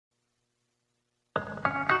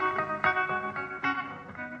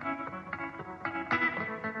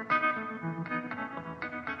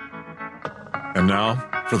And now,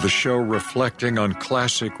 for the show reflecting on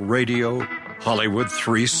classic radio, Hollywood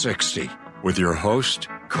 360, with your host,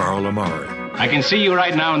 Carl Amari. I can see you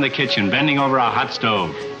right now in the kitchen, bending over a hot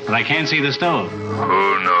stove, but I can't see the stove.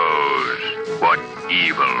 Who knows what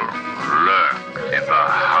evil lurks in the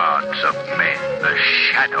hearts of men? The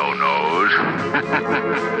shadow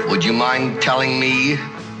knows. Would you mind telling me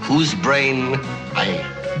whose brain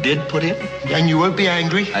I did put in? And you won't be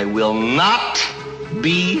angry? I will not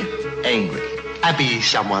be angry. Abby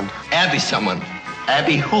someone. Abby someone.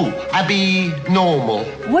 Abby who? Abby normal.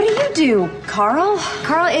 What do you do, Carl?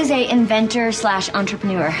 Carl is a inventor /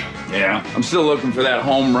 entrepreneur. Yeah, I'm still looking for that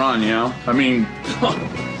home run, you know? I mean,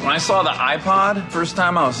 when I saw the iPod first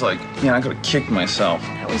time, I was like, I could have kicked myself.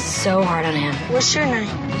 That was so hard on him. What's your name?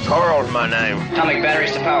 Carl's my name. Atomic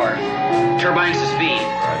batteries to power. Turbines to speed.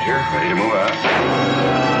 Roger, ready to move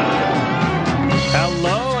out.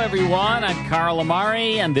 Hello, everyone. I'm Carl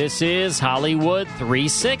Amari, and this is Hollywood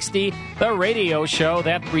 360, the radio show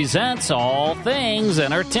that presents all things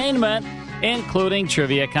entertainment, including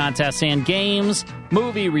trivia contests and games,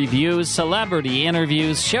 movie reviews, celebrity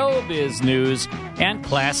interviews, showbiz news, and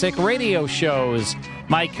classic radio shows.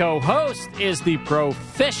 My co-host is the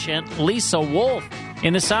proficient Lisa Wolf.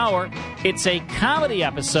 In this hour, it's a comedy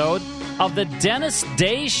episode of The Dennis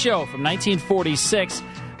Day Show from 1946,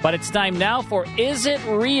 but it's time now for Is It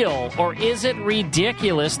Real or Is It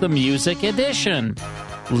Ridiculous, the music edition.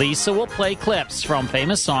 Lisa will play clips from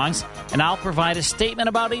famous songs, and I'll provide a statement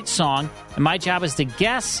about each song, and my job is to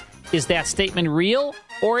guess, is that statement real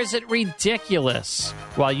or is it ridiculous?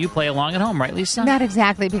 While you play along at home, right, Lisa? Not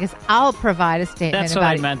exactly, because I'll provide a statement. That's what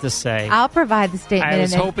I meant to say. I'll provide the statement. I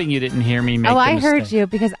was hoping you didn't hear me make the mistake. I heard you,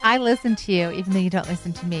 because I listen to you, even though you don't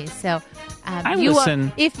listen to me. So, I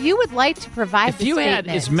listen. If you would like to provide the statement. If you had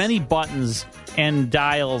as many buttons and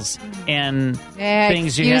dials and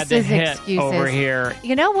things you had to hit over here.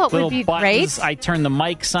 You know what would be buttons, great? I turn the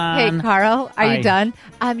mics on. Hey, Carl, are you done?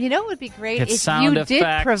 You know what would be great if you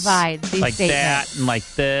did provide the like statement. That and like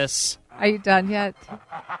this. Are you done yet?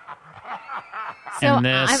 So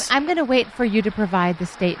I'm going to wait for you to provide the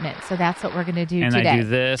statement. So that's what we're going to do today. And I do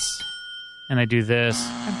this. And I do this.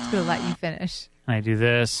 I'm just going to let you finish. And I do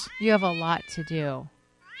this. You have a lot to do.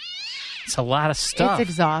 It's a lot of stuff.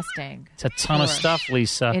 It's exhausting. It's a ton of stuff,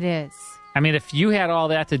 Lisa. It is. I mean, if you had all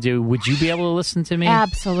that to do, would you be able to listen to me?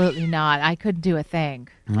 Absolutely not. I couldn't do a thing.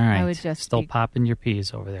 All right. I would just still popping your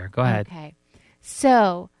peas over there. Go ahead. Okay.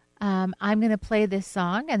 So I'm going to play this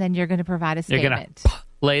song, and then you're going to provide a statement. You're going to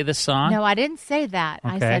play the song? No, I didn't say that.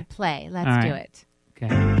 Okay. I said play. Let's do it.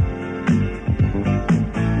 Okay.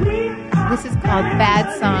 This is called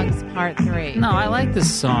Bad Songs Part 3. No, I like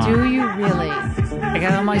this song. Do you really? I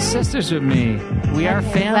got all my sisters with me. We are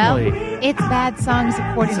family. Well, it's Bad Songs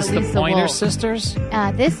according to Lisa Wolf. Is this the Pointer Sisters?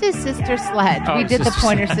 This is Sister Sledge. Oh, we did the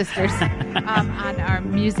Pointer Sisters on our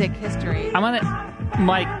music history.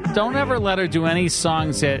 Mike, don't ever let her do any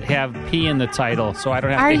songs that have P in the title, so I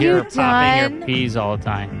don't have to hear her popping her P's all the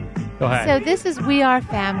time. Go ahead. So this is We Are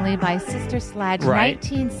Family by Sister Sledge, right.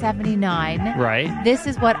 1979. Right. This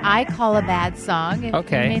is what I call a bad song. You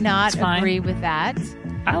may not agree with that.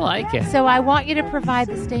 I like it. So I want you to provide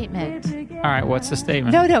the statement. All right, what's the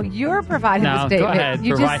statement? No, you're providing the statement. Go ahead.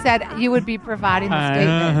 You just said you would be providing the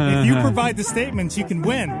statement. If you provide the statements, you can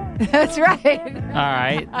win. That's right. All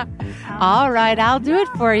right. All right, I'll do it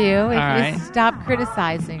for you if you stop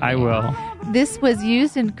criticizing me. I will. This was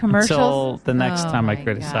used in commercials. Until the next time I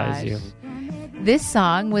criticize you. This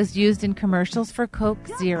song was used in commercials for Coke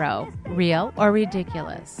Zero. Real or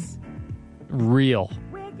ridiculous? Real.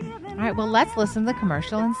 All right, well, let's listen to the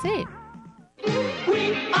commercial and see.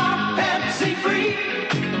 We are Pepsi free.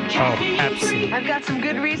 Oh, Pepsi. I've got some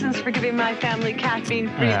good reasons for giving my family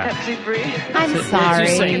caffeine-free, Pepsi-free. I'm sorry.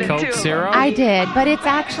 Did you say Coke Zero? I did, but it's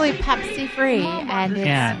actually Pepsi-free, and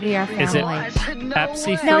it's We Are Family. Is it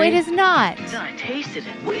Pepsi-free? No, it is not. I tasted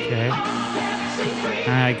it. Okay.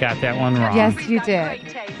 I got that one wrong. Yes, you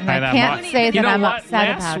did. And I can't say that I'm upset about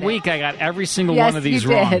it. Last week I got every single one of these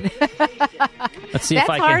wrong. Did. Let's see if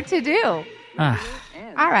I can. That's hard to do.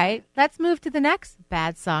 All right, let's move to the next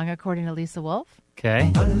bad song, according to Lisa Wolf.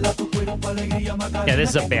 Okay. Yeah, this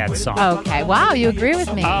is a bad song. Okay. Wow, you agree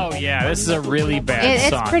with me. Oh, yeah, this is a really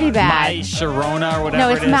bad song. It's pretty bad. My Sharona or whatever No,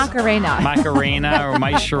 it's Macarena. Macarena or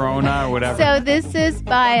My Sharona or whatever. So this is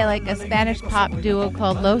by a Spanish pop duo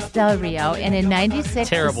called Los Del Rio, and in 96,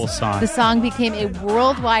 terrible song. The song became a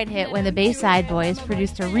worldwide hit when the Bayside Boys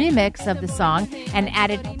produced a remix of the song and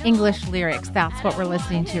added English lyrics. That's what we're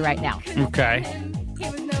listening to right now. Okay.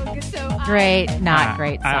 Great, not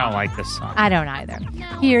great song. I don't like this song. I don't either.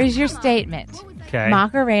 Here is your statement. Okay.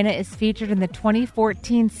 Macarena is featured in the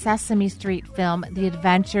 2014 Sesame Street film, The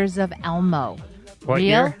Adventures of Elmo. What Real?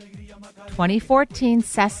 year? 2014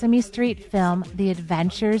 Sesame Street film, The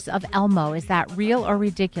Adventures of Elmo. Is that real or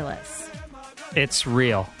ridiculous? It's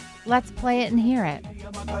real. Let's play it and hear it.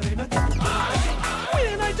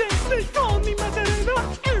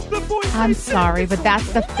 I'm sorry, but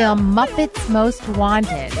that's the film Muppets Most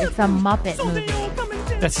Wanted. It's a Muppet movie.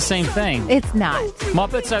 That's the same thing. It's not.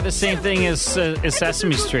 Muppets are the same thing as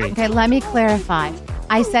Sesame Street. Okay, let me clarify.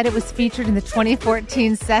 I said it was featured in the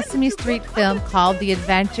 2014 Sesame Street film called The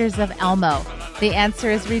Adventures of Elmo. The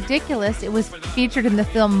answer is ridiculous. It was featured in the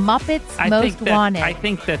film Muppets Most Wanted. I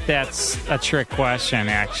think that's a trick question,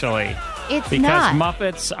 actually. It's because not.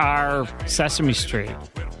 Muppets are Sesame Street.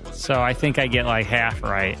 So I think I get like half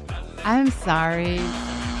right. I'm sorry.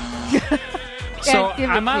 So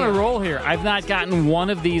I'm on a roll here. I've not gotten one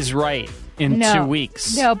of these right in 2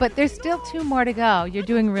 weeks. No, but there's still 2 more to go. You're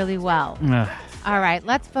doing really well. All right,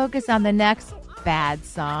 let's focus on the next bad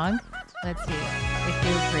song. Let's see if you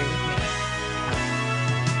agree with me.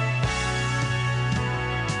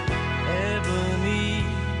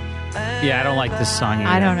 Yeah, I don't like this song either.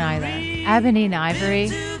 I don't either. Ebony and Ivory.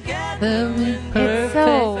 It's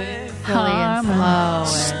so silly and slow.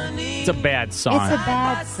 It's a bad song. It's a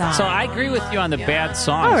bad song. So I agree with you on the bad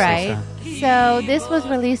songs. All right. So this was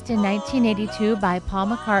released in 1982 by Paul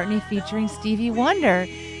McCartney featuring Stevie Wonder.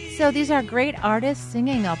 So these are great artists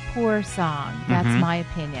singing a poor song. That's my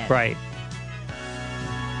opinion. Right.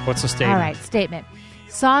 What's the statement? All right, statement.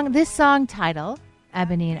 This song title,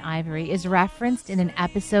 Ebony and Ivory, is referenced in an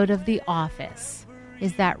episode of The Office.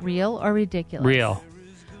 Is that real or ridiculous? Real.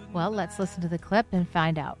 Well, let's listen to the clip and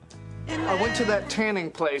find out. I went to that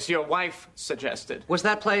tanning place your wife suggested. Was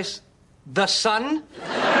that place The Sun?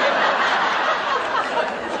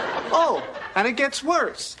 Oh, and it gets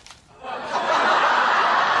worse.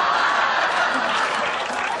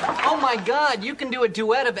 Oh my God, you can do a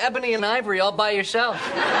duet of Ebony and Ivory all by yourself.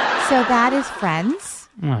 So that is Friends.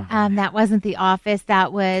 That wasn't The Office.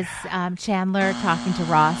 That was Chandler talking to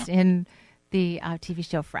Ross in the TV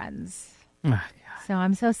show Friends. So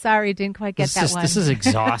I'm so sorry you didn't quite get that one. This is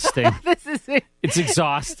exhausting. It's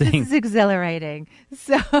exhausting. This is exhilarating.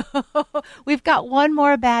 So we've got one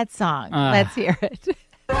more bad song. Let's hear it.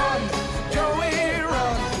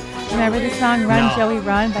 Remember the song Run, No. Joey,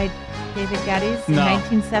 Run by David Geddes in No.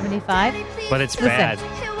 1975? But it's Listen. bad.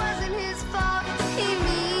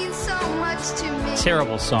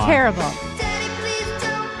 Terrible song. Terrible.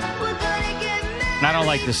 I don't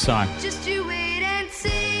like this song.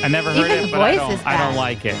 I never heard Even it, the but I voice is don't bad.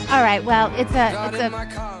 like it. All right, well, it was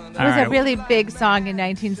right. a really big song in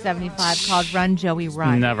 1975 called Run, Joey,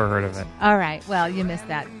 Run. Never heard of it. All right, well, you missed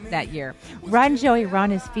that year. Run, Joey,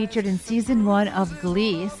 Run is featured in Season 1 of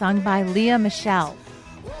Glee, sung by Leah Michele.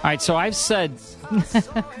 All right, so I've said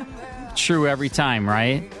true every time,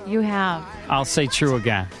 right? You have. I'll say true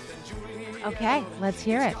again. Okay, let's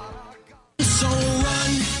hear it.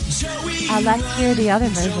 Let's hear the other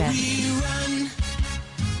version.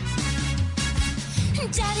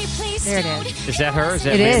 There it is. Is that her? Is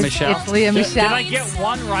that It Leah is. Michele? It's Leah Michele. Did I get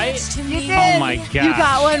one right? You did. Oh, my God. You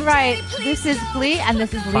got one right. This is Glee, and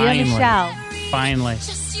this is Leah Michele. Finally.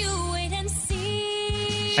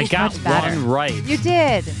 I got Much better. one right. You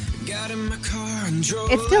did.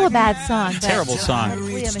 It's still a bad song. But Terrible song. it's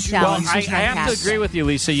Leah Michele. Well, and I she's have to fantastic. agree with you,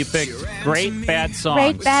 Lisa. You picked great bad songs.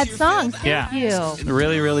 Great bad songs. Thank Yeah. you.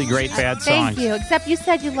 Really, really great bad songs. Thank you. Except you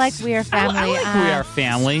said you like We Are Family. I like We Are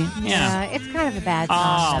Family. Yeah. It's kind of a bad song.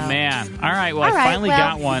 Oh, though. man. All right. Well, All I right, finally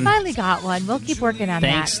got one. You finally got one. We'll keep working on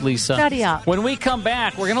Thanks, that. Lisa. Study up. When we come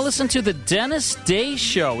back, we're going to listen to the Dennis Day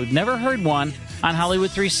Show. We've never heard one on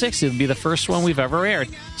Hollywood 360. It'll be the first one we've ever aired.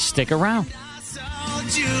 Stick around.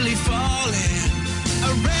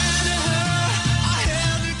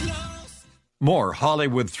 More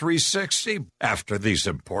Hollywood 360 after these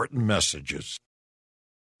important messages.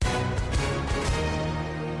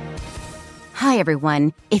 Hi,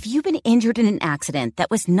 everyone. If you've been injured in an accident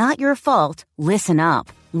that was not your fault, listen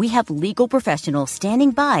up. We have legal professionals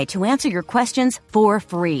standing by to answer your questions for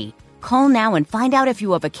free. Call now and find out if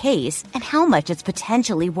you have a case and how much it's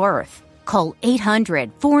potentially worth. Call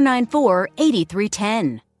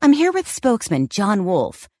 800-494-8310. I'm here with spokesman John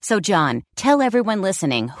Wolf. So, John, tell everyone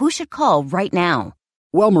listening who should call right now.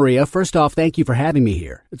 Well, Maria, first off, thank you for having me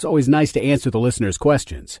here. It's always nice to answer the listeners'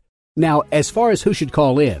 questions. Now, as far as who should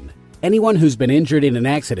call in, anyone who's been injured in an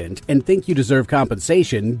accident and think you deserve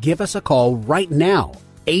compensation, give us a call right now.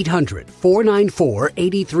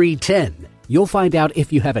 800-494-8310. You'll find out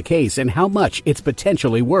if you have a case and how much it's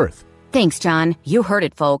potentially worth. Thanks, John. You heard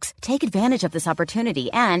it, folks. Take advantage of this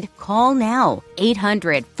opportunity and call now.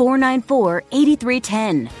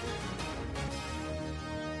 800-494-8310.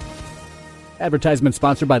 Advertisement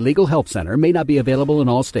sponsored by Legal Help Center. May not be available in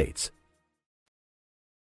all states.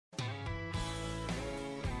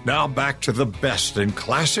 Now back to the best in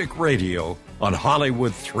classic radio on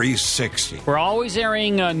Hollywood 360. We're always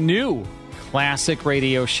airing new classic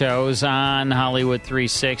radio shows on Hollywood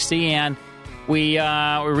 360, and we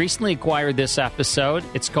recently acquired this episode.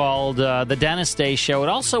 It's called The Dennis Day Show. It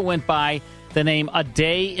also went by the name A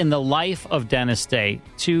Day in the Life of Dennis Day,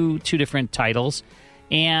 two different titles.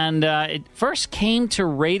 And it first came to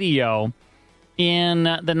radio in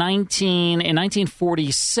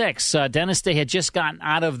 1946. Dennis Day had just gotten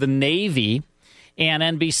out of the Navy, and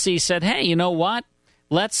NBC said, "Hey, you know what?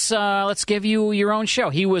 Let's give you your own show."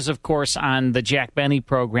 He was, of course, on the Jack Benny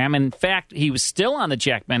program. In fact, he was still on the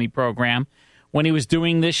Jack Benny program when he was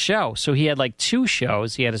doing this show. So he had like two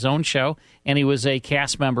shows. He had his own show, and he was a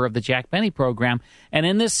cast member of the Jack Benny program. And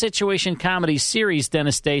in this situation comedy series,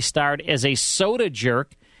 Dennis Day starred as a soda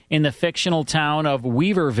jerk in the fictional town of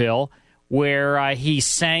Weaverville, where he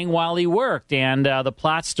sang while he worked. And the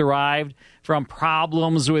plots derived from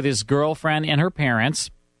problems with his girlfriend and her parents.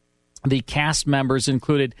 The cast members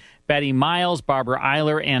included Betty Miles, Barbara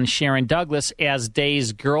Eiler, and Sharon Douglas as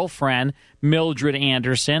Day's girlfriend, Mildred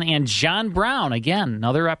Anderson, and John Brown, again,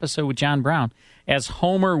 another episode with John Brown, as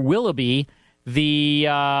Homer Willoughby, the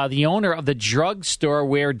owner of the drugstore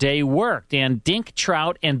where Day worked. And Dink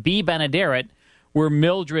Trout and Bea Benaderet were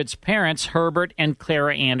Mildred's parents, Herbert and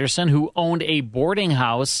Clara Anderson, who owned a boarding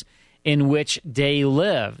house in which Day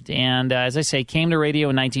lived. And as I say, came to radio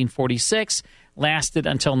in 1946, lasted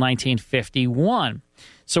until 1951.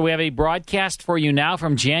 So we have a broadcast for you now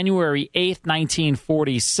from January 8th,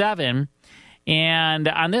 1947. And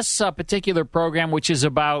on this particular program, which is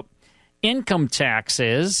about income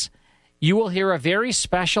taxes, you will hear a very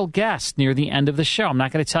special guest near the end of the show. I'm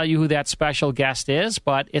not going to tell you who that special guest is,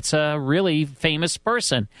 but it's a really famous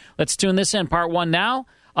person. Let's tune this in. Part one now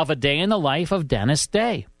of A Day in the Life of Dennis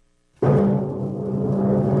Day.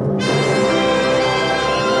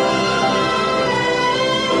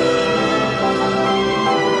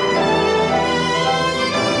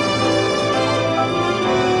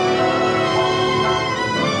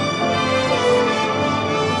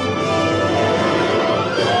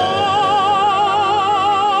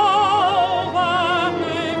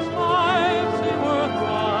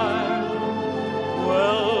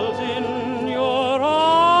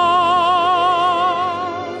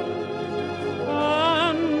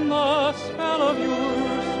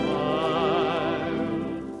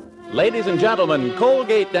 Ladies and gentlemen,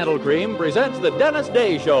 Colgate Dental Cream presents The Dennis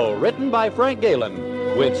Day Show, written by Frank Galen,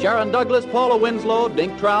 with Sharon Douglas, Paula Winslow,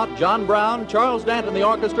 Dink Trout, John Brown, Charles Dant in the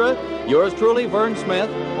orchestra, yours truly, Vern Smith,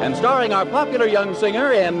 and starring our popular young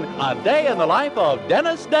singer in A Day in the Life of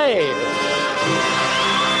Dennis Day.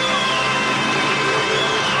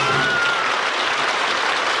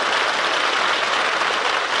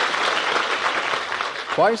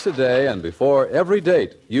 Twice a day and before every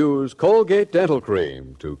date, use Colgate Dental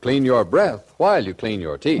Cream to clean your breath while you clean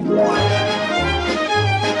your teeth.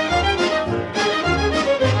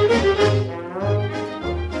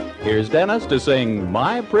 Here's Dennis to sing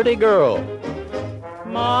My Pretty Girl.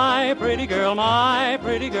 My pretty girl,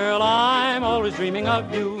 I'm always dreaming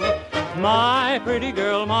of you. My pretty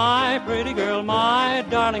girl, my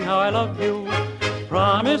darling, how I love you.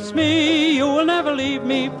 Promise me you will never leave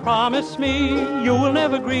me. Promise me you will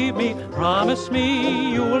never grieve me. Promise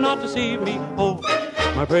me you will not deceive me. Oh,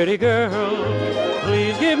 my pretty girl,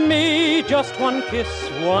 please give me just one kiss,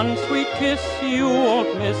 one sweet kiss you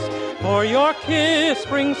won't miss. For your kiss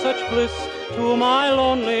brings such bliss to my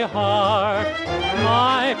lonely heart.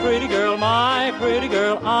 My pretty girl,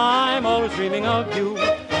 I'm always dreaming of you.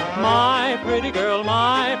 My pretty girl,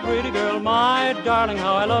 my darling,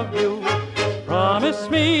 how I love you. Promise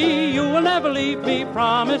me you will never leave me.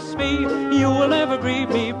 Promise me you will never grieve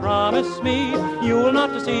me. Promise me you will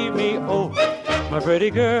not deceive me. Oh, my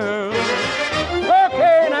pretty girl.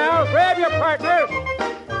 Okay, now, grab your partner.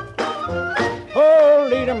 Oh,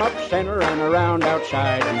 lead 'em up center and around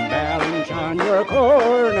outside and balance on your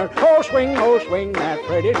corner. Oh, swing that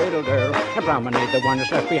pretty little girl and promenade the one that's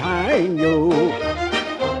left behind you.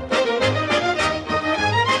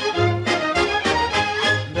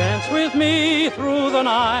 Me through the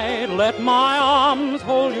night, let my arms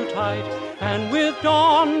hold you tight, and with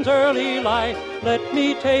dawn's early light, let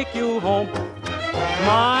me take you home.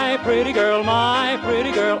 My pretty girl,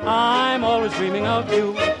 I'm always dreaming of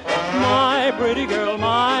you. My pretty girl,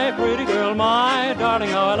 my darling,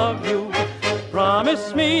 how I love you.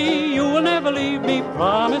 Promise me you will never leave me.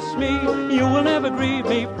 Promise me you will never grieve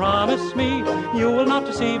me. Promise me you will not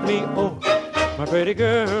deceive me. Oh, my pretty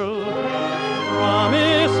girl.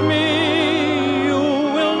 Promise me you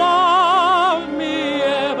will love me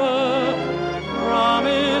ever.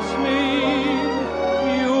 Promise me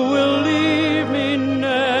you will leave me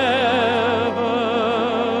never.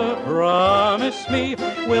 Promise me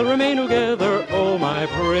we'll remain together. Oh, my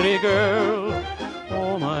pretty girl.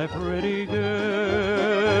 Oh, my pretty girl.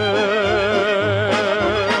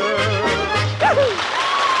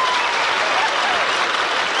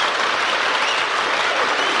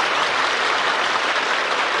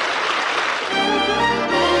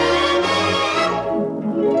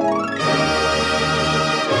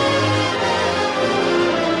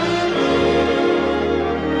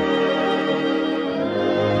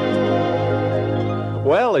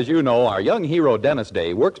 Well, as you know, our young hero Dennis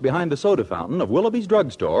Day works behind the soda fountain of Willoughby's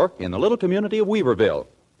drugstore in the little community of Weaverville.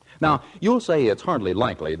 Now, you'll say it's hardly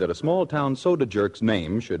likely that a small-town soda jerk's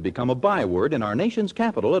name should become a byword in our nation's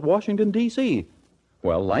capital at Washington, D.C.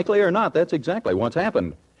 Well, likely or not, that's exactly what's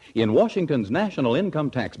happened. In Washington's National Income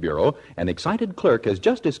Tax Bureau, an excited clerk has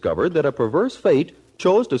just discovered that a perverse fate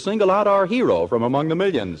chose to single out our hero from among the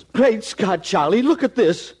millions. Great Scott, Charlie, look at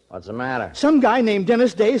this. What's the matter? Some guy named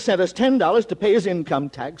Dennis Day sent us $10 to pay his income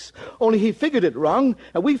tax. Only he figured it wrong,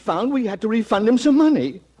 and we found we had to refund him some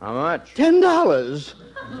money. How much? $10.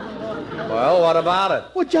 Well, what about it?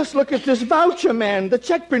 Well, just look at this voucher, man. The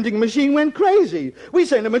check printing machine went crazy. We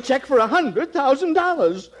sent him a check for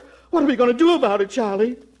 $100,000. What are we going to do about it,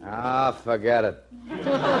 Charlie? Ah, forget it.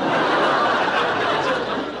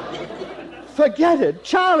 Forget it.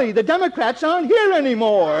 Charlie, the Democrats aren't here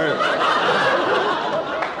anymore.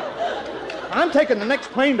 I'm taking the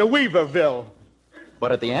next plane to Weaverville.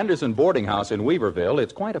 But at the Anderson boarding house in Weaverville,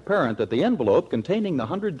 it's quite apparent that the envelope containing the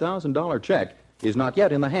 $100,000 check is not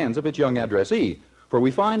yet in the hands of its young addressee, for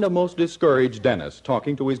we find a most discouraged Dennis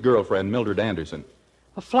talking to his girlfriend, Mildred Anderson.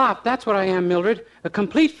 A flop, that's what I am, Mildred. A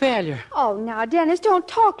complete failure. Oh, now, Dennis, don't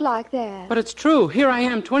talk like that. But it's true. Here I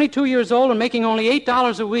am, 22 years old and making only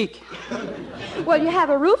 $8 a week. Well, you have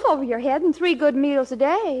a roof over your head and 3 good meals a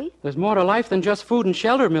day. There's more to life than just food and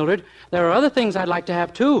shelter, Mildred. There are other things I'd like to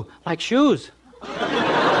have, too, like shoes.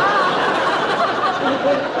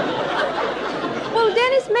 Well,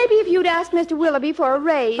 Dennis, maybe if you'd asked Mr. Willoughby for a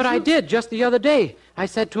raise... But I did, just the other day. I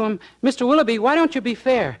said to him, Mr. Willoughby, why don't you be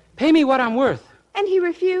fair? Pay me what I'm worth. And he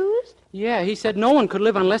refused? Yeah, he said no one could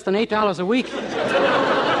live on less than $8 a week.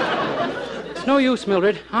 It's no use,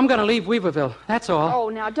 Mildred. I'm going to leave Weaverville. That's all. Oh,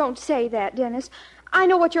 now, don't say that, Dennis. I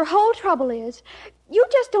know what your whole trouble is. You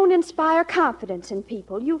just don't inspire confidence in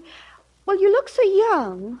people. You look so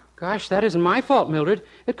young. Gosh, that isn't my fault, Mildred.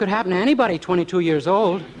 It could happen to anybody 22 years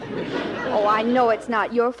old. Oh, I know it's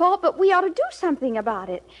not your fault, but we ought to do something about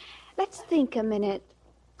it. Let's think a minute.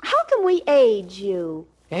 How can we age you?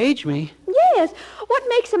 Age me? Yes. What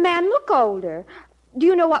makes a man look older? Do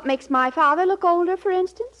you know what makes my father look older, for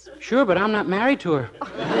instance? Sure, but I'm not married to her.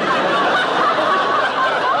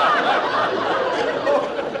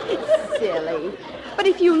 Silly. But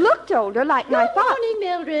if you looked older like my father... Good morning,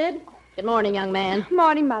 Mildred. Good morning, young man.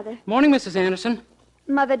 Morning, Mother. Morning, Mrs. Anderson.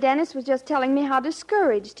 Mother, Dennis was just telling me how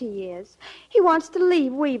discouraged he is. He wants to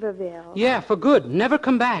leave Weaverville. Yeah, for good. Never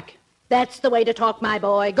come back. That's the way to talk, my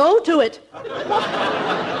boy. Go to it.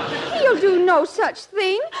 He'll do no such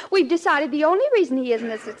thing. We've decided the only reason he isn't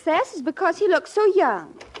a success is because he looks so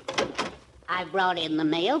young. I brought in the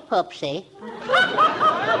mail, Pupsy.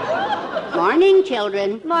 Morning,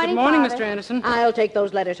 children. Morning, Good morning, Father. Mr. Anderson. I'll take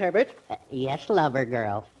those letters, Herbert. Yes, lover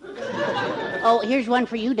girl. Oh, here's one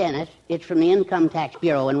for you, Dennis. It's from the Income Tax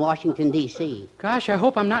Bureau in Washington, D.C. Gosh, I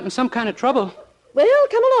hope I'm not in some kind of trouble. Well,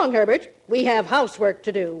 come along, Herbert. We have housework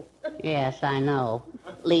to do. Yes, I know.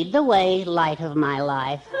 Lead the way, light of my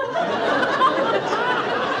life.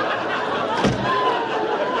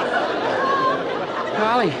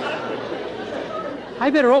 Golly.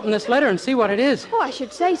 I better open this letter and see what it is. Oh, I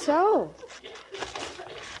should say so.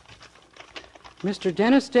 Mr.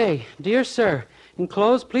 Dennis Day, dear sir,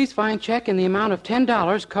 enclosed, please find check in the amount of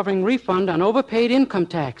 $10 covering refund on overpaid income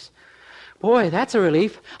tax. Boy, that's a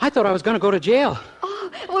relief. I thought I was going to go to jail.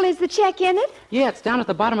 Oh, well, is the check in it? Yeah, it's down at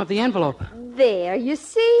the bottom of the envelope. There, you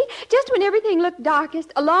see? Just when everything looked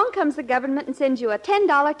darkest, along comes the government and sends you a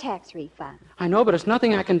 $10 tax refund. I know, but it's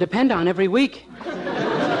nothing I can depend on every week.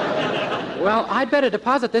 Well, I'd better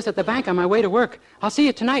deposit this at the bank on my way to work. I'll see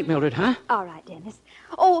you tonight, Mildred, huh? All right, Dennis.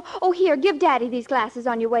 Oh, here, give Daddy these glasses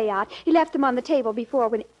on your way out. He left them on the table before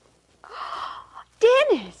when...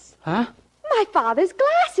 Dennis! Huh? My father's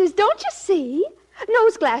glasses, don't you see?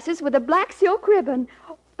 Nose glasses with a black silk ribbon.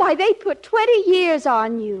 Why, they put 20 years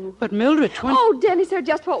on you. But Mildred, 20... Oh, Dennis, they're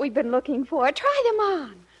just what we've been looking for. Try them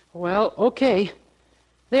on. Well, okay.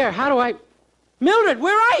 There, how do I... Mildred,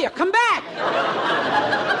 where are you? Come back!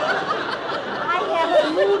 I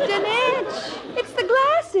haven't moved an inch. It's the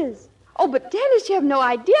glasses. Oh, but Dennis, you have no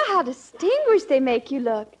idea how distinguished they make you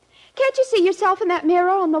look. Can't you see yourself in that mirror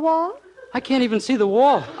on the wall? I can't even see the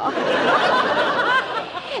wall.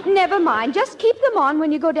 Never mind. Just keep them on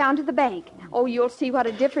when you go down to the bank. Oh, you'll see what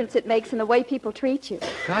a difference it makes in the way people treat you.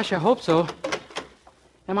 Gosh, I hope so.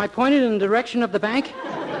 Am I pointed in the direction of the bank?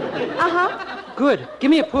 Uh-huh. Good.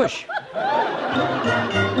 Give me a push.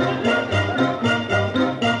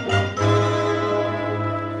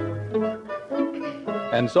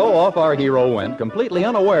 And so off our hero went, completely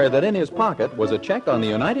unaware that in his pocket was a check on the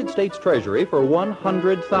United States Treasury for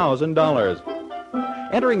 $100,000.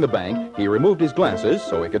 Entering the bank, he removed his glasses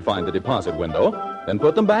so he could find the deposit window, then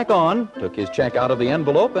put them back on, took his check out of the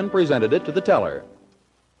envelope, and presented it to the teller.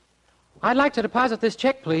 I'd like to deposit this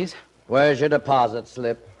check, please. Where's your deposit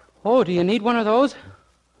slip? Oh, do you need one of those?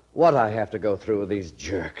 What I have to go through with these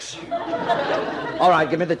jerks. All right,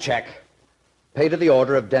 give me the check. Pay to the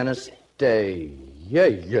order of Dennis Day.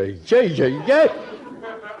 Yay.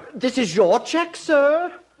 This is your check,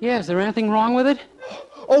 sir? Yeah, is there anything wrong with it?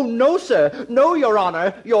 Oh, no, sir. No, Your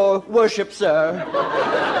Honor. Your worship, sir.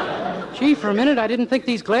 Gee, for a minute I didn't think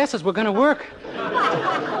these glasses were going to work.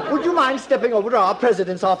 Would you mind stepping over to our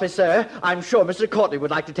president's office, sir? I'm sure Mr. Courtney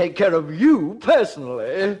would like to take care of you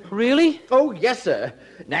personally. Really? Oh, yes, sir.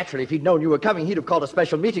 Naturally, if he'd known you were coming, he'd have called a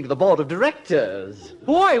special meeting of the board of directors.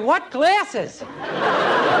 Boy, what glasses!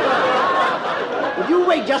 Would you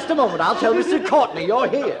wait just a moment? I'll tell Mr. Courtney you're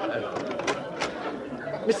here.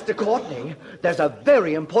 Mr. Courtney, there's a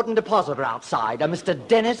very important depositor outside, a Mr.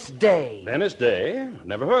 Dennis Day. Dennis Day?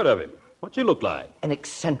 Never heard of him. What's he look like? An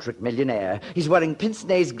eccentric millionaire. He's wearing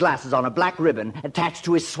pince-nez glasses on a black ribbon attached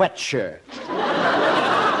to his sweatshirt.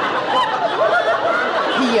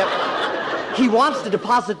 He wants to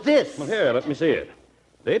deposit this. Well, here, let me see it.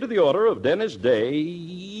 Pay to the order of Dennis Day.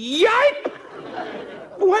 Yipe!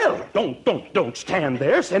 Well, don't stand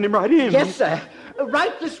there. Send him right in. Yes, sir.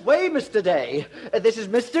 Right this way, Mr. Day. This is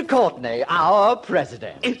Mr. Courtney, our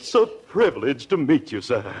president. It's a privilege to meet you,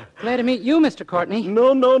 sir. Glad to meet you, Mr. Courtney.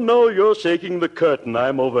 No. You're shaking the curtain.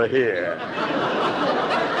 I'm over here.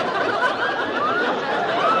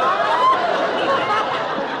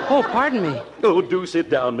 Oh, pardon me. Oh, do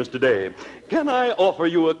sit down, Mr. Day. Can I offer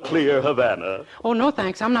you a clear Havana? Oh, no,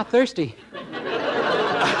 thanks. I'm not thirsty.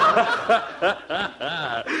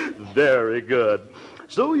 Very good.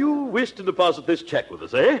 So you wish to deposit this check with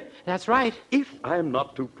us, eh? That's right. If I'm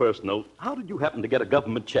not too personal, how did you happen to get a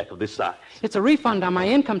government check of this size? It's a refund on my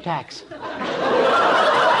income tax.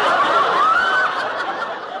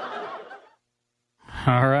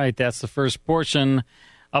 All right, that's the first portion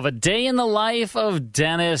of A Day in the Life of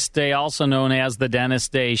Dennis Day, also known as The Dennis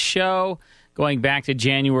Day Show. Going back to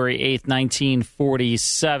January 8th,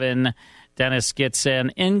 1947, Dennis gets an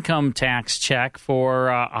income tax check for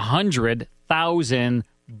 $100,000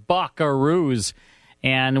 buckaroos.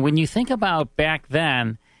 And when you think about back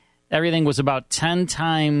then, everything was about 10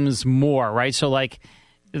 times more, right? So, like,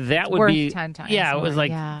 that it's would worth be 10 times. Yeah, it was more,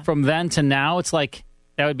 like from then to now, it's like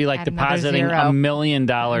that would be like add depositing $1 million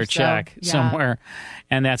check somewhere.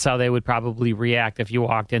 And that's how they would probably react if you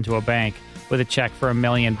walked into a bank with a check for $1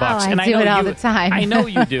 million. I and do it all the time. I know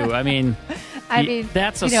you do. I mean,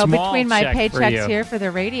 that's a small between my check paychecks here for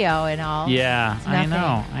the radio and all. Yeah, I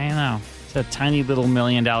know. It's a tiny little $1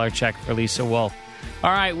 million check for Lisa Wolf.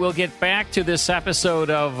 All right, we'll get back to this episode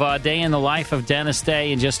of Day in the Life of Dennis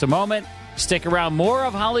Day in just a moment. Stick around. More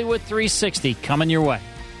of Hollywood 360 coming your way.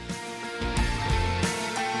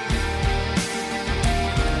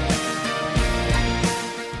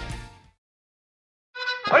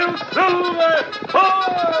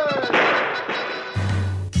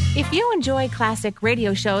 If you enjoy classic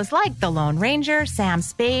radio shows like The Lone Ranger, Sam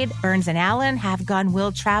Spade, Burns and Allen, Have Gun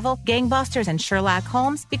Will Travel, Gangbusters, and Sherlock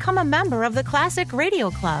Holmes, become a member of the Classic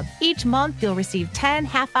Radio Club. Each month, you'll receive 10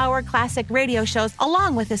 half-hour classic radio shows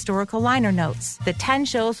along with historical liner notes. The 10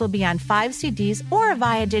 shows will be on 5 CDs or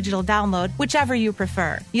via digital download, whichever you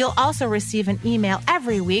prefer. You'll also receive an email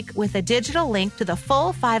every week with a digital link to the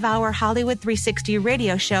full 5-hour Hollywood 360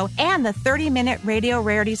 radio show and the 30-minute Radio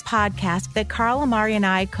Rarities podcast that Carl Amari and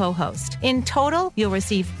I co-host. In total, you'll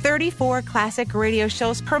receive 34 classic radio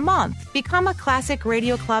shows per month. Become a Classic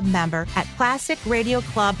Radio Club member at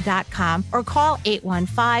classicradioclub.com or call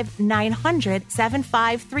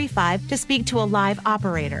 815-900-7535 to speak to a live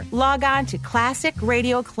operator. Log on to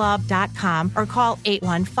classicradioclub.com or call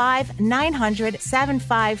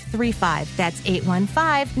 815-900-7535. That's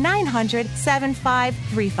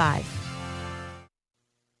 815-900-7535.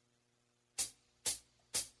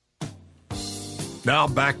 Now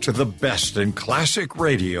back to the best in classic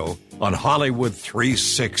radio on Hollywood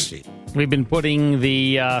 360. We've been putting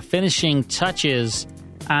the finishing touches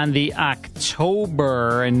on the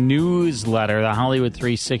October newsletter, the Hollywood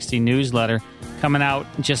 360 newsletter, coming out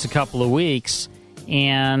in just a couple of weeks.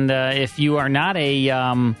 And if you are not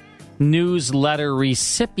a newsletter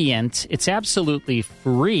recipient, it's absolutely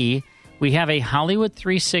free. We have a Hollywood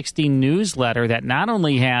 360 newsletter that not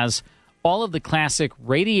only has all of the classic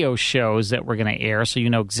radio shows that we're going to air, so you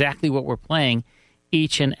know exactly what we're playing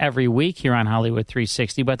each and every week here on Hollywood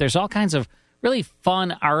 360, but there's all kinds of really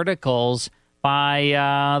fun articles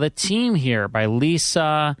by the team here, by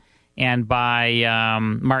Lisa and by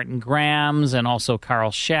Martin Grams and also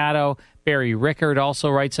Carl Shadow. Barry Rickard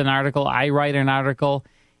also writes an article. I write an article.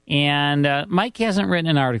 And Mike hasn't written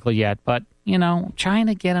an article yet, but, you know, trying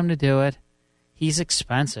to get him to do it. He's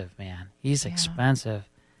expensive, man. He's expensive.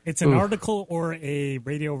 It's an article or a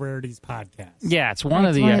Radio Rarities podcast. Yeah, it's one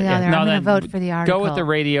of the other. I'm going to vote for the article. Go with the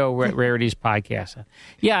Radio Rarities podcast.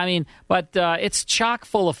 Yeah, I mean, but it's chock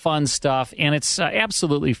full of fun stuff, and it's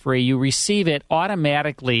absolutely free. You receive it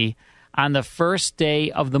automatically on the first day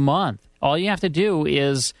of the month. All you have to do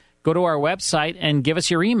is go to our website and give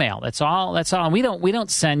us your email. That's all. And we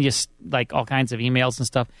don't send you like all kinds of emails and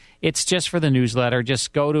stuff. It's just for the newsletter.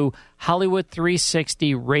 Just go to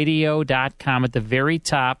Hollywood360radio.com. At the very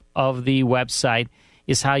top of the website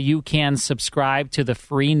is how you can subscribe to the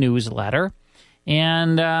free newsletter,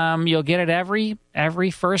 and you'll get it every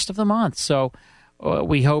first of the month. So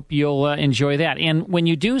we hope you'll enjoy that. And when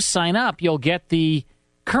you do sign up, you'll get the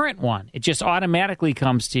current one. It just automatically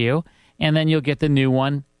comes to you, and then you'll get the new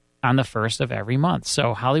one on the first of every month.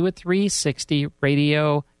 So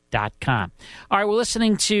Hollywood360radio.com. All right, we're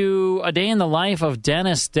listening to A Day in the Life of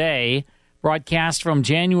Dennis Day, broadcast from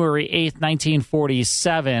January 8th,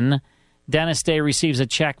 1947. Dennis Day receives a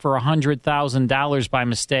check for $100,000 by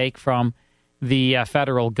mistake from the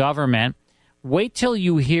federal government. Wait till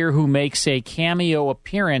you hear who makes a cameo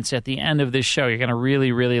appearance at the end of this show. You're going to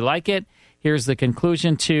really, really like it. Here's the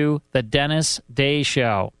conclusion to The Dennis Day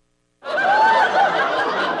Show.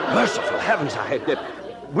 Merciful heavens,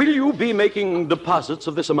 will you be making deposits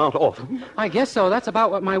of this amount often? I guess so. That's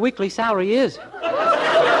about what my weekly salary is.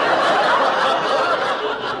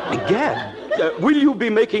 Gad, will you be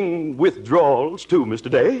making withdrawals too,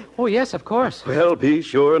 Mr. Day? Oh, yes, of course. Well, be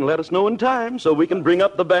sure and let us know in time so we can bring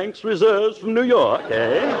up the bank's reserves from New York,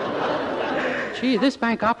 eh? Gee, this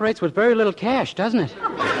bank operates with very little cash, doesn't it?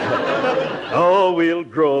 Oh, we'll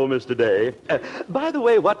grow, Mr. Day. By the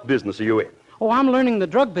way, what business are you in? Oh, I'm learning the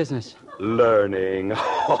drug business. Learning.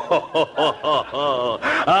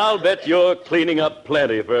 I'll bet you're cleaning up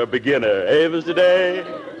plenty for a beginner, eh, Mr. Day?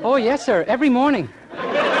 Oh, yes, sir. Every morning.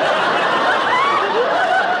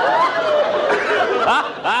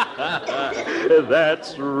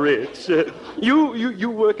 That's rich.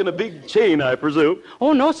 You work in a big chain, I presume?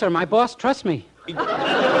 Oh, no, sir. My boss trusts me.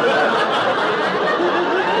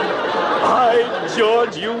 By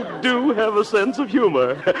George, you do have a sense of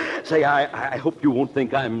humor. Say, I hope you won't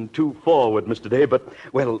think I'm too forward, Mr. Day, but,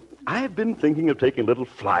 well, I've been thinking of taking a little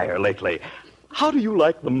flyer lately. How do you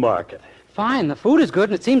like the market? Fine. The food is good,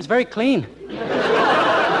 and it seems very clean.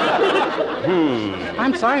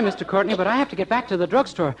 I'm sorry, Mr. Courtney, but I have to get back to the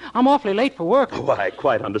drugstore. I'm awfully late for work. Oh, I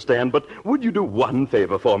quite understand, but would you do one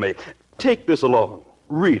favor for me? Take this along.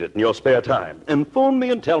 Read it in your spare time, and phone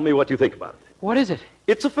me and tell me what you think about it. What is it?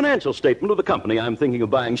 It's a financial statement of the company I'm thinking of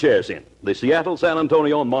buying shares in, the Seattle, San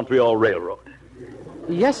Antonio, and Montreal Railroad.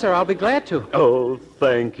 Yes, sir, I'll be glad to. Oh,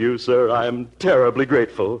 thank you, sir. I'm terribly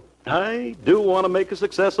grateful. I do want to make a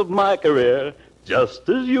success of my career, just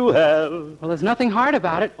as you have. Well, there's nothing hard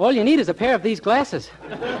about it. All you need is a pair of these glasses.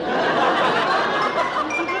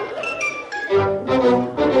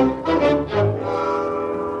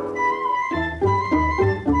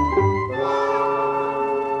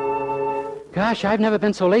 Gosh, I've never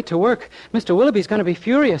been so late to work. Mr. Willoughby's going to be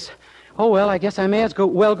furious. Oh, well, I guess I may as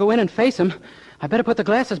well go in and face him. I better put the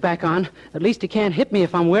glasses back on. At least he can't hit me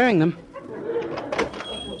if I'm wearing them.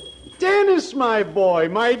 Dennis, my boy,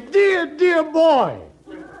 my dear, dear boy.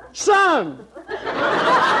 Son!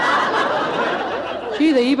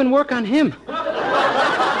 Gee, they even work on him.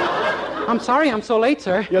 I'm sorry I'm so late,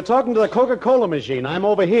 sir. You're talking to the Coca-Cola machine. I'm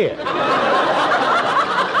over here.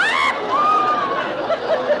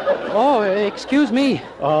 Oh, excuse me.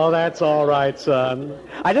 Oh, that's all right, son.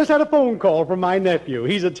 I just had a phone call from my nephew.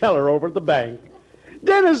 He's a teller over at the bank.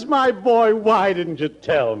 Dennis, my boy, why didn't you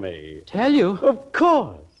tell me? Tell you? Of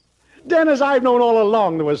course. Dennis, I've known all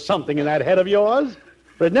along there was something in that head of yours,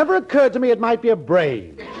 but it never occurred to me it might be a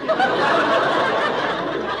brain.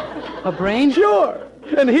 A brain? Sure.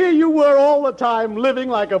 And here you were all the time living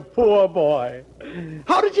like a poor boy.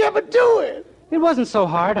 How did you ever do it? It wasn't so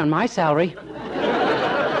hard on my salary.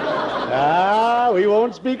 We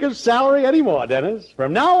won't speak of salary anymore, Dennis.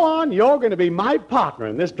 From now on, you're going to be my partner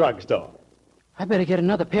in this drugstore. I better get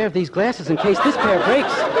another pair of these glasses in case this pair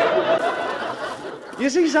breaks. You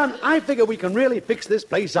see, son, I figure we can really fix this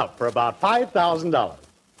place up for about $5,000.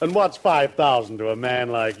 And what's $5,000 to a man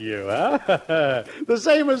like you, huh? The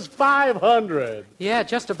same as $500. Yeah,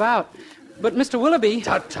 just about. But, Mr. Willoughby...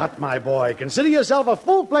 Tut, my boy. Consider yourself a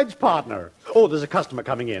full-fledged partner. Oh, there's a customer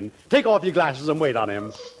coming in. Take off your glasses and wait on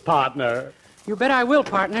him. Partner. You bet I will,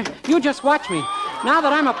 partner. You just watch me. Now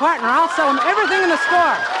that I'm a partner, I'll sell him everything in the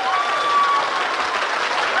store.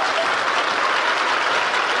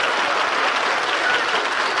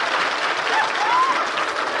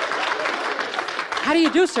 How do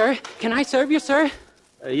you do, sir? Can I serve you, sir?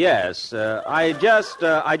 Yes. I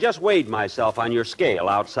just weighed myself on your scale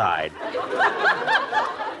outside.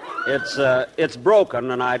 It's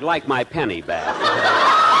broken, and I'd like my penny back.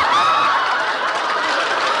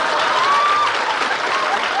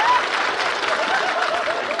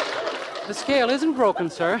 The scale isn't broken,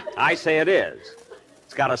 sir. I say it is.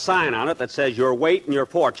 It's got a sign on it that says your weight and your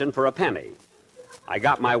fortune for a penny. I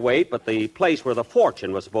got my weight, but the place where the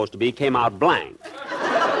fortune was supposed to be came out blank.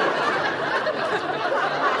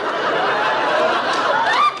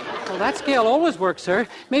 Well, that scale always works, sir.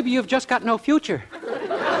 Maybe you've just got no future.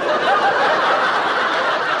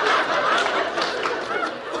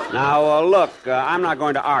 Now, look, I'm not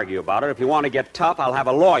going to argue about it. If you want to get tough, I'll have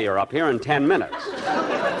a lawyer up here in 10 minutes.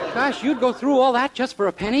 Gosh, you'd go through all that just for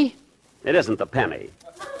a penny? It isn't the penny.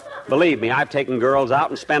 Believe me, I've taken girls out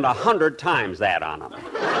and spent 100 times that on them.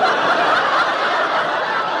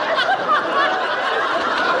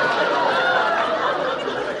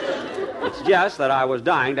 It's just that I was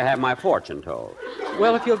dying to have my fortune told.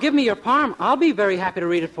 Well, if you'll give me your palm, I'll be very happy to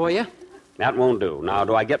read it for you. That won't do. Now,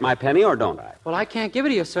 do I get my penny or don't I? Well, I can't give it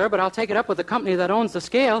to you, sir, but I'll take it up with the company that owns the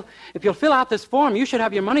scale. If you'll fill out this form, you should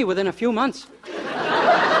have your money within a few months.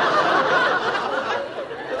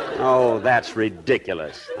 Oh, that's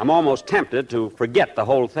ridiculous. I'm almost tempted to forget the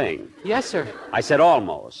whole thing. Yes, sir. I said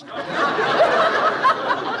almost.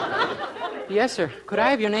 Yes, sir. Could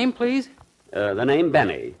I have your name, please? The name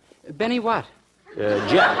Benny. Benny what?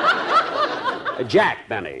 Jack. Jack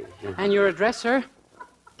Benny. And your address, sir?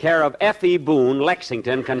 Care of F.E. Boone,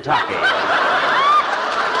 Lexington, Kentucky.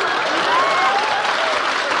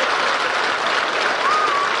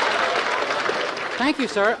 Thank you,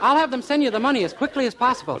 sir. I'll have them send you the money as quickly as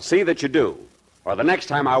possible. See that you do. Or the next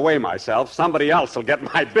time I weigh myself, somebody else will get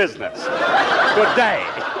my business. Good day.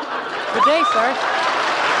 Good day, sir.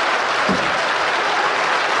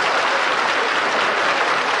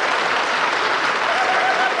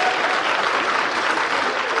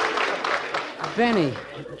 Benny.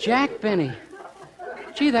 Jack Benny.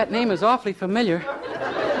 Gee, that name is awfully familiar.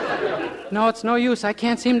 No, it's no use. I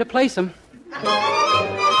can't seem to place him.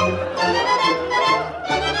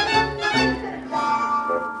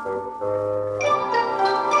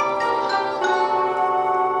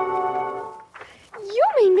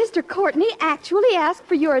 Mr. Courtney actually asked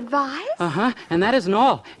for your advice? Uh-huh, and that isn't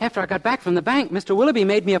all. After I got back from the bank, Mr. Willoughby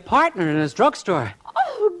made me a partner in his drugstore.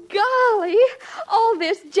 Oh, golly. All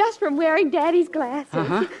this just from wearing Daddy's glasses.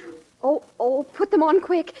 Uh-huh. Oh, put them on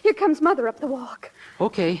quick. Here comes Mother up the walk.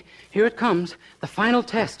 Okay, here it comes. The final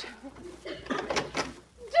test. Dennis,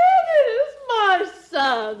 my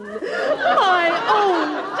son. My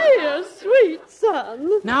own dear, sweet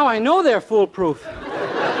son. Now I know they're foolproof.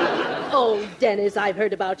 Oh, Dennis, I've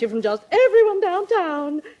heard about you from just everyone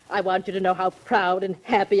downtown. I want you to know how proud and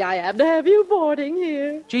happy I am to have you boarding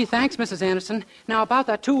here. Gee, thanks, Mrs. Anderson. Now, about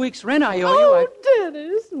that 2 weeks' rent I owe you...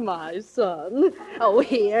 Dennis, my son. Oh,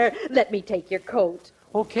 here, let me take your coat.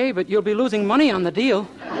 Okay, but you'll be losing money on the deal.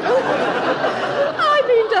 I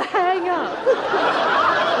mean to hang up.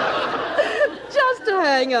 Just to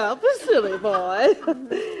hang up, silly boy.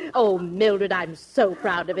 Oh, Mildred, I'm so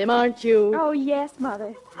proud of him, aren't you? Oh, yes,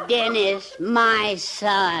 Mother. Dennis, my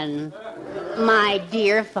son. My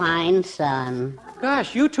dear, fine son.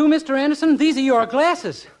 Gosh, you too, Mr. Anderson? These are your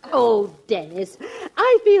glasses. Oh, Dennis,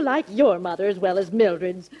 I feel like your mother as well as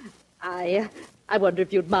Mildred's. I wonder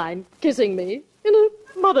if you'd mind kissing me in a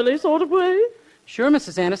motherly sort of way. Sure,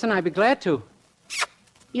 Mrs. Anderson, I'd be glad to.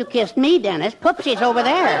 You kissed me, Dennis. Poopsie's over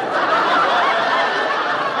there.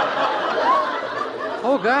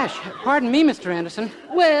 Oh, gosh. Pardon me, Mr. Anderson.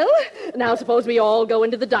 Well, now suppose we all go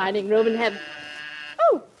into the dining room and have...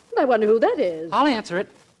 Oh, I wonder who that is. I'll answer it.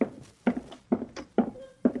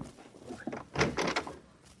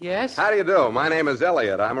 Yes? How do you do? My name is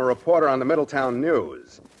Elliot. I'm a reporter on the Middletown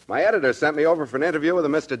News. My editor sent me over for an interview with a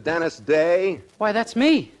Mr. Dennis Day. Why, that's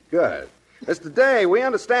me. Good. Mr. Day, we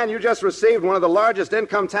understand you just received one of the largest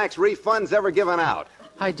income tax refunds ever given out.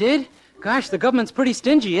 I did? Gosh, the government's pretty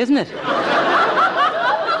stingy, isn't it?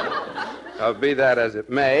 Be that as it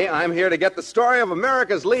may, I'm here to get the story of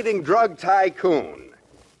America's leading drug tycoon.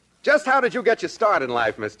 Just how did you get your start in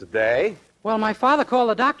life, Mr. Day? Well, my father called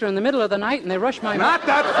the doctor in the middle of the night, and they rushed my... Not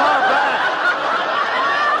that far back!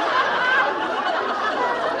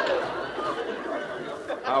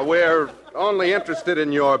 We're only interested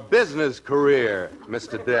in your business career,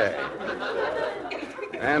 Mr. Day.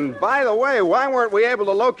 And by the way, why weren't we able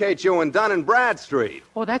to locate you in Dun and Bradstreet?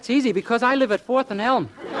 Oh, that's easy, because I live at 4th and Elm.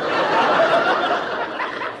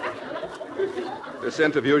 This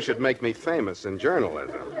interview should make me famous in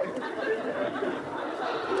journalism.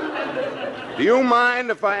 Do you mind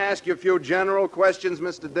if I ask you a few general questions,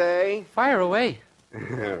 Mr. Day? Fire away.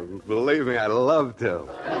 Believe me, I'd love to.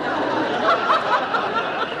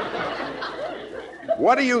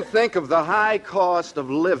 What do you think of the high cost of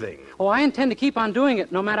living? Oh, I intend to keep on doing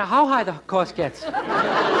it, no matter how high the cost gets.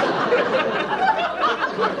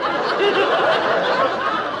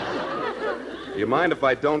 Do you mind if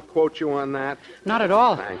I don't quote you on that? Not at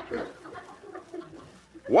all. Thank you.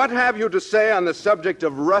 What have you to say on the subject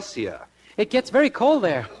of Russia? It gets very cold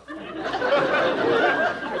there.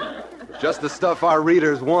 Just the stuff our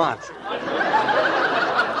readers want.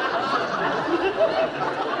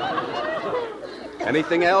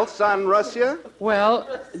 Anything else on Russia? Well,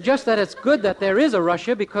 just that it's good that there is a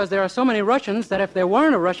Russia, because there are so many Russians that if there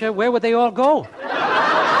weren't a Russia, where would they all go?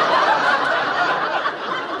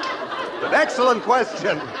 An excellent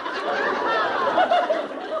question.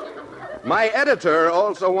 My editor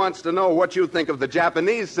also wants to know what you think of the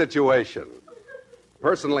Japanese situation.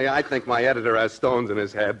 Personally, I think my editor has stones in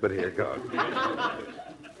his head, but here goes.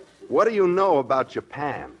 What do you know about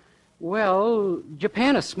Japan? Well,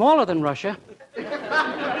 Japan is smaller than Russia.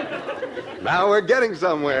 Now we're getting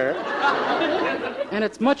somewhere. And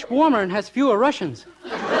it's much warmer and has fewer Russians.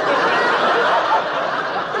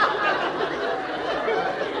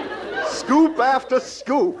 Scoop after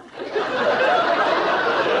scoop.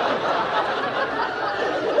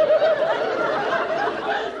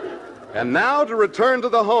 And now to return to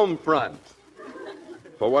the home front.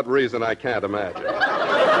 For what reason, I can't imagine.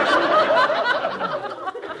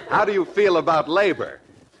 How do you feel about labor?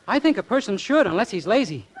 I think a person should, unless he's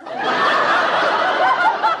lazy.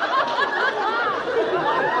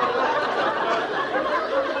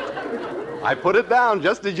 I put it down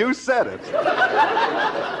just as you said it.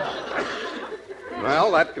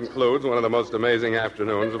 Well, that concludes one of the most amazing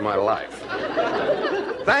afternoons of my life.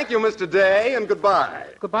 Thank you, Mr. Day, and goodbye.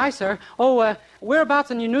 Goodbye, sir. Oh,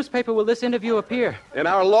 whereabouts in your newspaper will this interview appear? In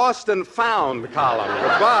our Lost and Found column.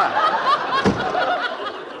 Goodbye.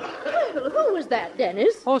 Who was that,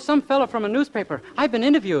 Dennis? Oh, some fellow from a newspaper. I've been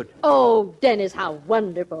interviewed. Oh, Dennis, how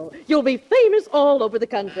wonderful. You'll be famous all over the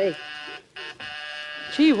country.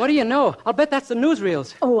 Gee, what do you know? I'll bet that's the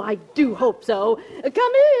newsreels. Oh, I do hope so.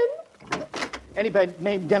 Come in. Anybody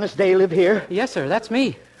named Dennis Day live here? Yes, sir, that's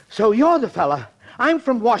me. So you're the fella. I'm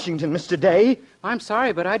from Washington, Mr. Day. I'm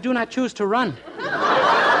sorry, but I do not choose to run.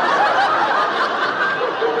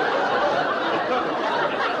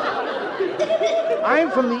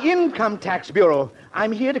 I'm from the Income Tax Bureau.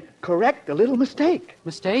 I'm here to correct a little mistake.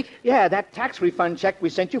 Mistake? Yeah, that tax refund check we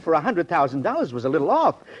sent you for $100,000 was a little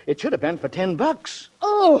off. It should have been for $10.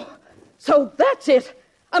 Oh, so that's it.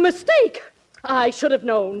 A mistake. I should have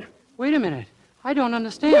known. Wait a minute. I don't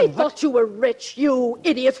understand. We thought you were rich, you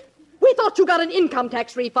idiot. We thought you got an income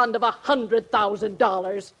tax refund of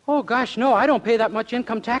 $100,000. Oh, gosh, no. I don't pay that much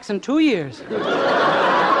income tax in 2 years.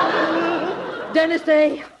 Dennis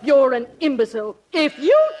Day, you're an imbecile. If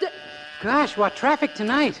you... Gosh, what traffic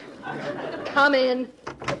tonight. Come in.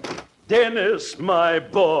 Dennis, my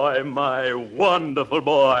boy, my wonderful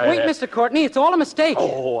boy. Wait, Mr. Courtney, it's all a mistake.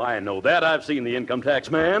 Oh, I know that. I've seen the income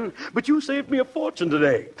tax man. But you saved me a fortune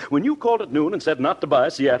today. When you called at noon and said not to buy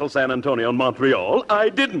Seattle, San Antonio, and Montreal, I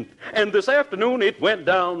didn't. And this afternoon, it went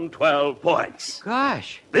down 12 points.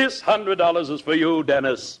 Gosh. This $100 is for you,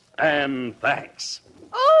 Dennis. And thanks.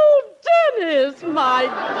 Oh, Dennis, my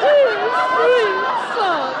dear, sweet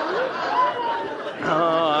son.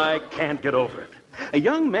 Oh, I can't get over it. A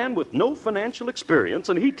young man with no financial experience,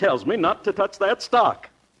 and he tells me not to touch that stock.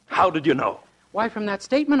 How did you know? Why, from that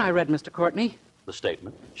statement I read, Mr. Courtney. The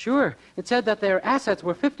statement? Sure. It said that their assets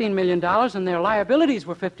were $15 million and their liabilities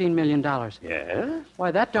were $15 million. Yes? Why,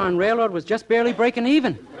 that darn railroad was just barely breaking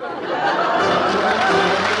even.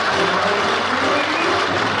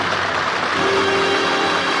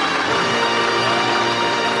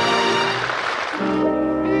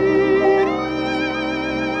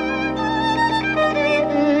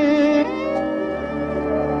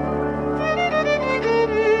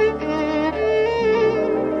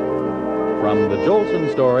 From the Jolson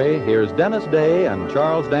story, here's Dennis Day and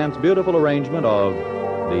Charles Dant's beautiful arrangement of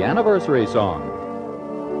The Anniversary Song.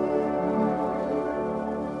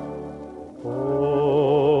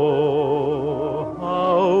 Oh,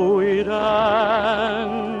 how we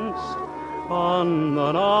danced on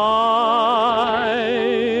the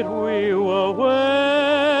night we were wed.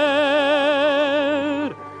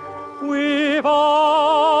 We vowed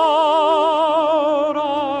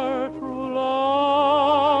our true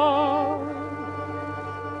love.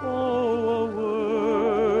 Oh, a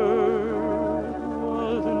word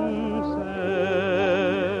wasn't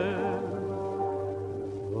said.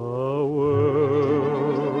 The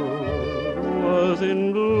world was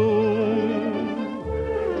in bloom.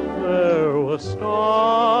 There were stars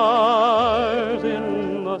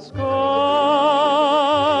in the skies,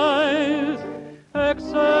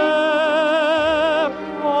 except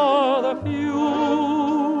for the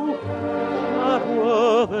few that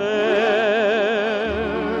were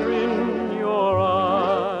there in your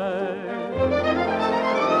eyes.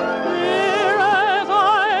 Dear, as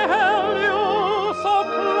I held you so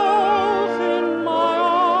close in my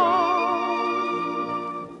arms,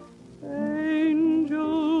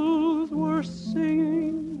 angels were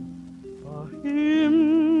singing a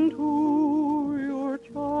hymn to your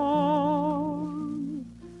charm.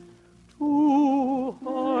 Two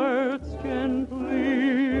hearts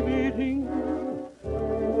gently beating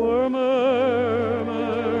were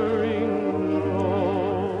murmuring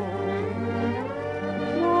low,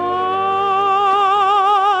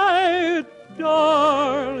 my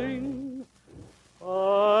darling, I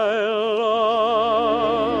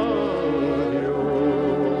love you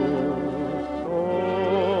so.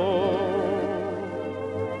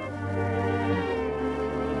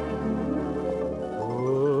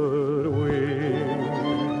 Could we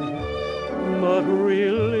but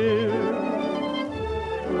relive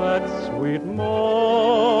that sweet moment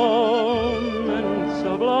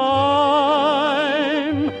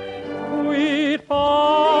sublime, we'd find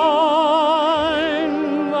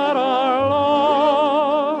that our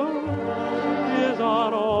love is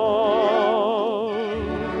unaltered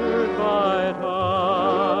by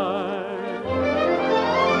time.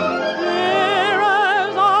 Dear,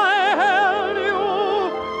 as I held you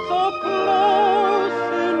so close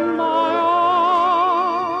in my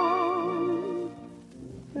arms,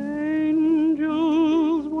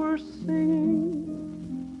 angels were singing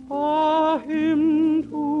a hymn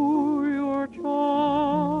to your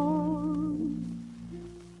charm.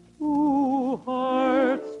 Two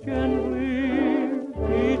hearts gently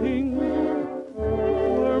beating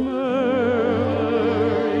were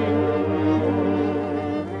murmuring,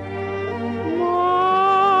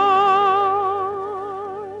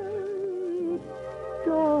 my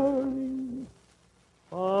darling,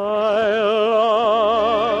 I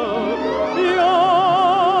love you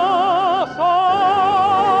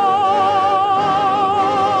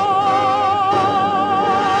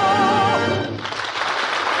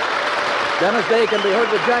Dennis Day can be heard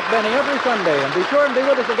with Jack Benny every Sunday, and be sure and be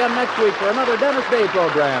with us again next week for another Dennis Day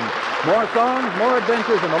program. More songs, more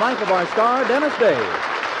adventures in the life of our star, Dennis Day.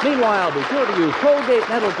 Meanwhile, be sure to use Colgate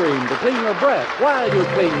Dental Cream to clean your breath while you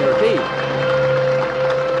clean your teeth.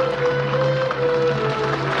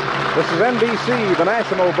 This is NBC, the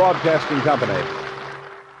National Broadcasting Company.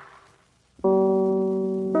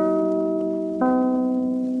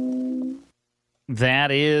 That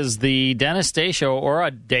is the Dennis Day Show, or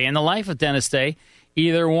A Day in the Life of Dennis Day,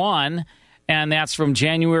 either one. And that's from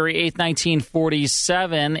January 8th,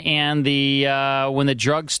 1947. And when the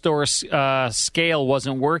drugstore scale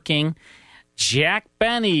wasn't working, Jack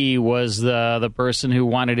Benny was the person who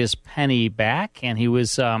wanted his penny back, and he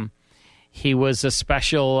was a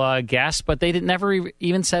special guest, but they never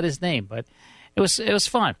even said his name. But it was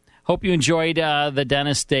fun. Hope you enjoyed the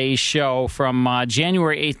Dennis Day Show from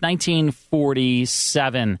January 8th,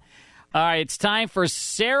 1947. All right, it's time for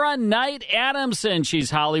Sarah Knight Adamson.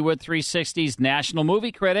 She's Hollywood 360's national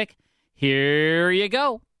movie critic. Here you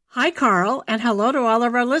go. Hi, Carl, and hello to all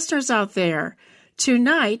of our listeners out there.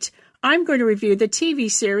 Tonight, I'm going to review the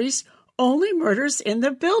TV series Only Murders in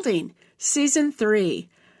the Building, Season 3.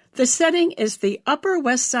 The setting is the Upper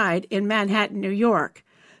West Side in Manhattan, New York.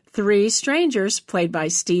 3 strangers, played by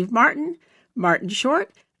Steve Martin, Martin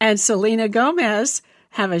Short, and Selena Gomez,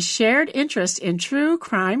 have a shared interest in true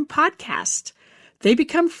crime podcast. They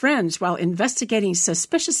become friends while investigating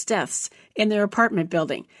suspicious deaths in their apartment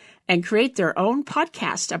building and create their own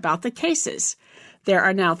podcast about the cases. There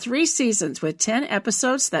are now 3 seasons with 10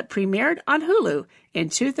 episodes that premiered on Hulu in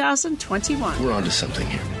 2021. We're onto something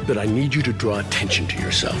here, but I need you to draw attention to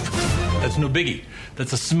yourself. That's no biggie.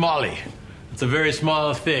 That's a smallie. It's a very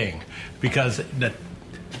small thing because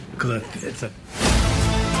it's a...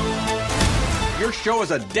 Your show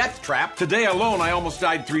is a death trap. Today alone, I almost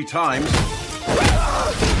died 3 times.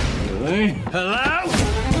 Hello?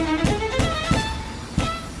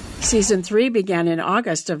 Season 3 began in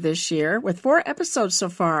August of this year with 4 episodes so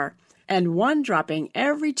far, and 1 dropping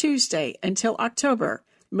every Tuesday until October.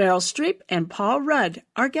 Meryl Streep and Paul Rudd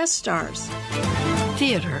are guest stars.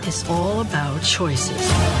 Theater is all about choices.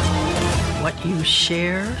 What you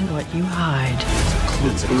share and what you hide.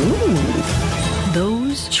 Ooh.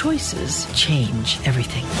 Those choices change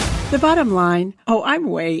everything. The bottom line, I'm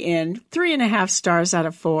way in, 3.5 stars out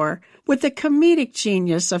of 4. With the comedic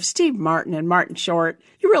genius of Steve Martin and Martin Short,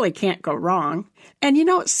 you really can't go wrong. And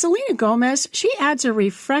Selena Gomez, she adds a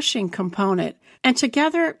refreshing component. And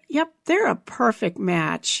together, they're a perfect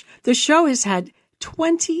match. The show has had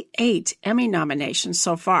 28 Emmy nominations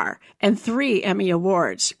so far and 3 Emmy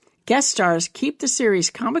Awards. Guest stars keep the series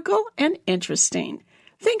comical and interesting.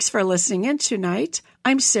 Thanks for listening in tonight.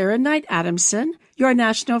 I'm Sarah Knight Adamson, your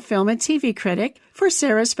national film and TV critic for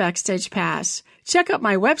Sarah's Backstage Pass. Check out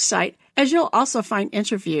my website, as you'll also find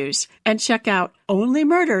interviews, and check out Only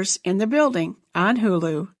Murders in the Building on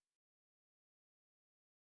Hulu.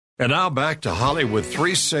 And now back to Hollywood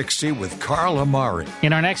 360 with Carl Amari.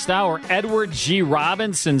 In our next hour, Edward G.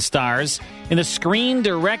 Robinson stars in the Screen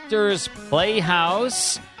Directors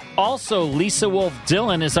Playhouse. Also, Lisa Wolf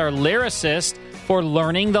Dillon is our lyricist for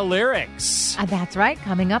Learning the Lyrics. That's right.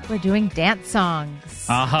 Coming up, we're doing dance songs.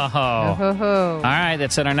 All right,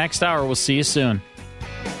 that's in our next hour. We'll see you soon.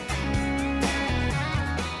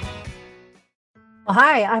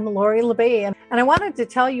 Hi, I'm Lori LeBay, and I wanted to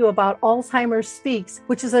tell you about Alzheimer's Speaks,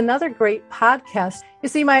 which is another great podcast. You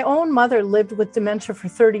see, my own mother lived with dementia for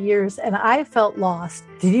 30 years, and I felt lost.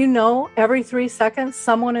 Did you know every 3 seconds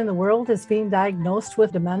someone in the world is being diagnosed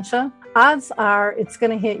with dementia? Odds are it's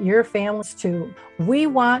going to hit your families too. We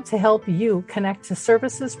want to help you connect to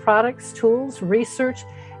services, products, tools, research,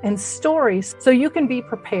 and stories so you can be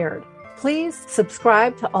prepared. Please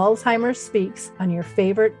subscribe to Alzheimer's Speaks on your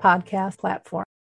favorite podcast platform.